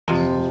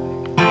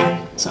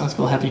song's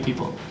called Happy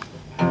People.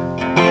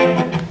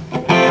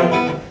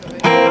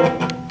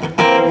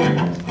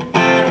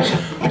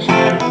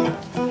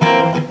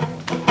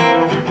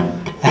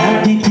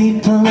 Happy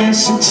people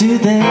listen to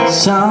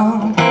this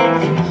song,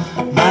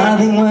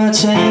 mouthing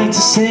words ready to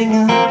sing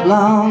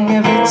along.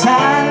 Every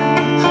time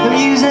the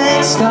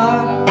music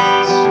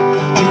starts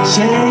to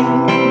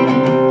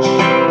change,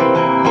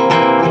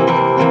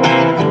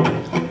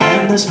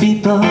 and those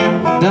people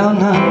don't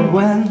know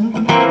when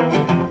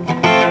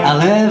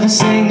I'll ever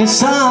sing this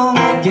song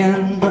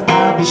again, but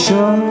I'll be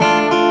sure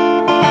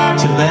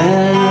to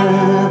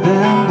let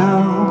them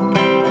know.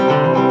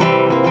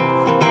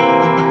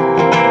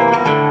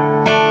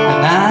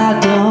 And I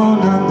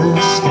don't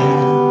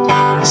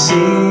understand a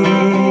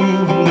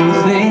single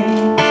thing,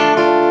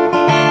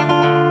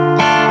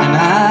 and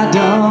I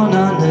don't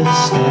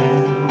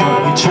understand what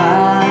you're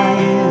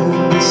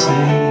trying to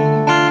say.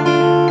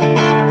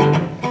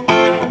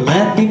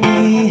 Let me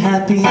be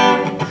happy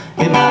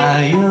in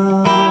my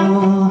own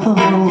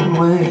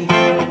way.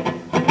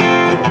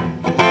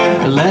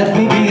 Let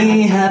me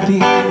be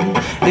happy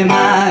in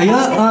my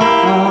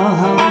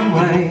own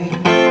way.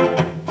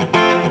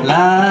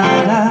 La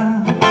da,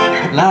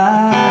 la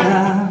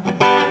da,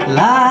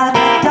 la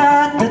da da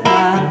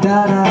da da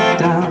da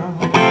da,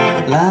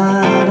 la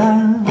da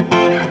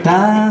da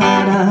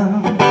da,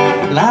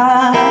 la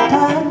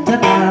da da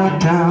da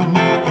da.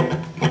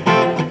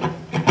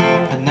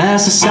 And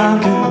as the song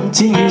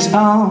continues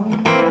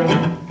on,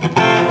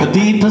 the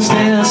people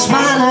still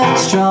smiling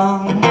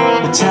strong.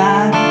 The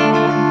time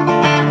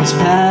is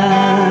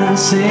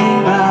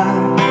passing by.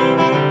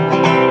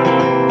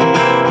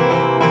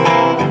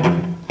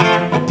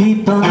 The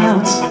people know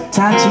it's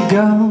time to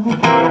go,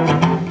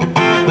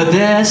 but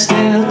they're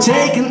still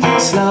taking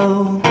things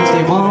slow, 'cause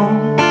they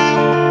want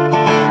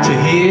to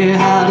hear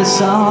how the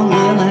song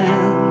will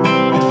end.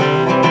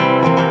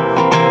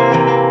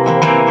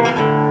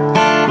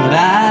 But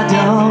I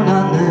don't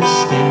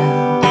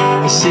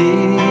understand a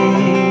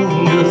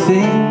single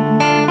thing,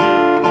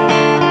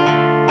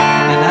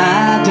 and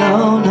I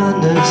don't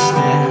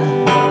understand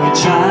what you're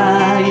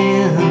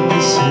trying to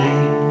say.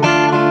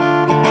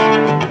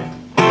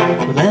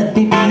 Let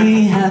me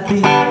be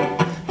happy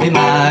in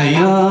my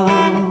own